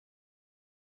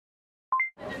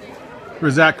for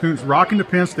Zack Kuntz, rocking the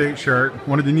Penn State shirt,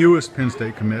 one of the newest Penn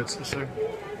State commits. Yes, sir.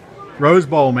 Rose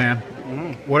Bowl, man.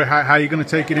 How are you going to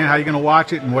take it in? How are you going to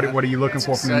watch it? And what are you looking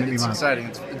for from the Nittany Lions? It's exciting.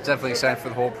 It's definitely exciting for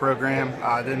the whole program.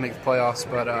 Didn't make the playoffs,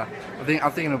 but I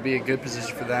think it'll be a good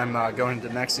position for them going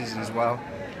into next season as well.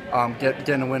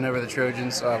 Getting a win over the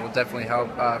Trojans will definitely help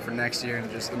for next year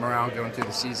and just the morale going through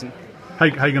the season. How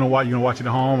you going to watch? You going to watch it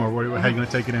at home, or how you going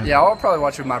to take it in? Yeah, I'll probably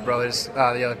watch it with my brothers,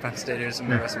 the other Penn Staters,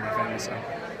 and the rest of my family. So.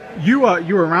 You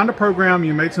were around the program.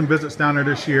 You made some visits down there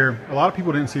this year. A lot of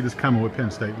people didn't see this coming with Penn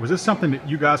State. Was this something that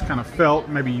you guys kind of felt?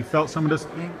 Maybe you felt some of this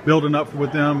building up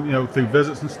with them, through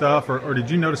visits and stuff, or did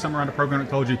you notice something around the program that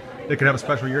told you they could have a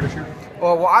special year this year?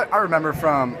 Well, I remember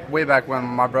from way back when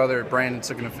my brother Brandon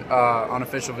took an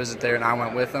unofficial visit there, and I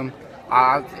went with him.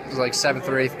 I was like 7th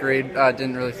or 8th grade.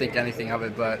 Didn't really think anything of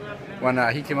it, but when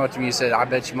he came up to me, he said, "I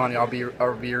bet you money I'll be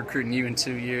recruiting you in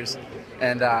 2 years."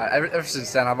 And ever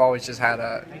since then, I've always just had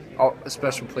a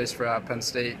special place for Penn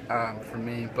State for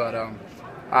me. But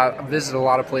I visited a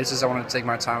lot of places. I wanted to take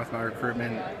my time with my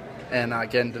recruitment and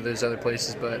get into those other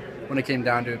places. But when it came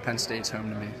down to it, Penn State's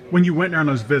home to me. When you went there on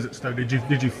those visits, though, did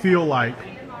you feel like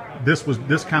this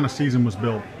kind of season was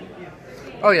built?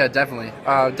 Oh yeah, definitely.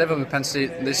 Definitely Penn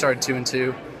State. They started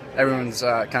 2-2. Everyone's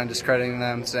kind of discrediting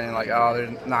them, saying like, "Oh,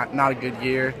 they're not a good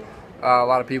year." A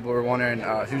lot of people were wondering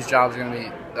whose job is going to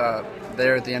be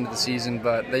there at the end of the season,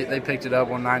 but they picked it up,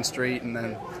 won 9 straight, and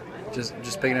then just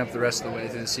picking it up the rest of the way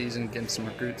through the season, getting some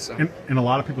recruits. So. In a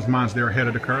lot of people's minds, they're ahead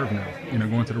of the curve now.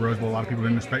 Going to the Rose Bowl, a lot of people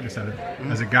didn't expect this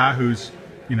as a guy who's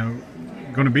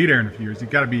going to be there in a few years.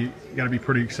 It's got to be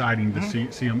pretty exciting to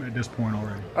see them at this point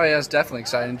already. Oh yeah, it's definitely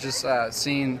exciting. Just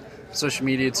seeing social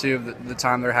media too of the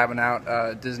time they're having out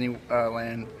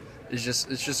Disneyland is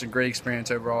just a great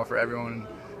experience overall for everyone.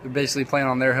 They're basically playing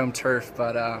on their home turf,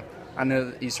 but I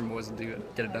know the Eastern boys will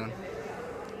get it done.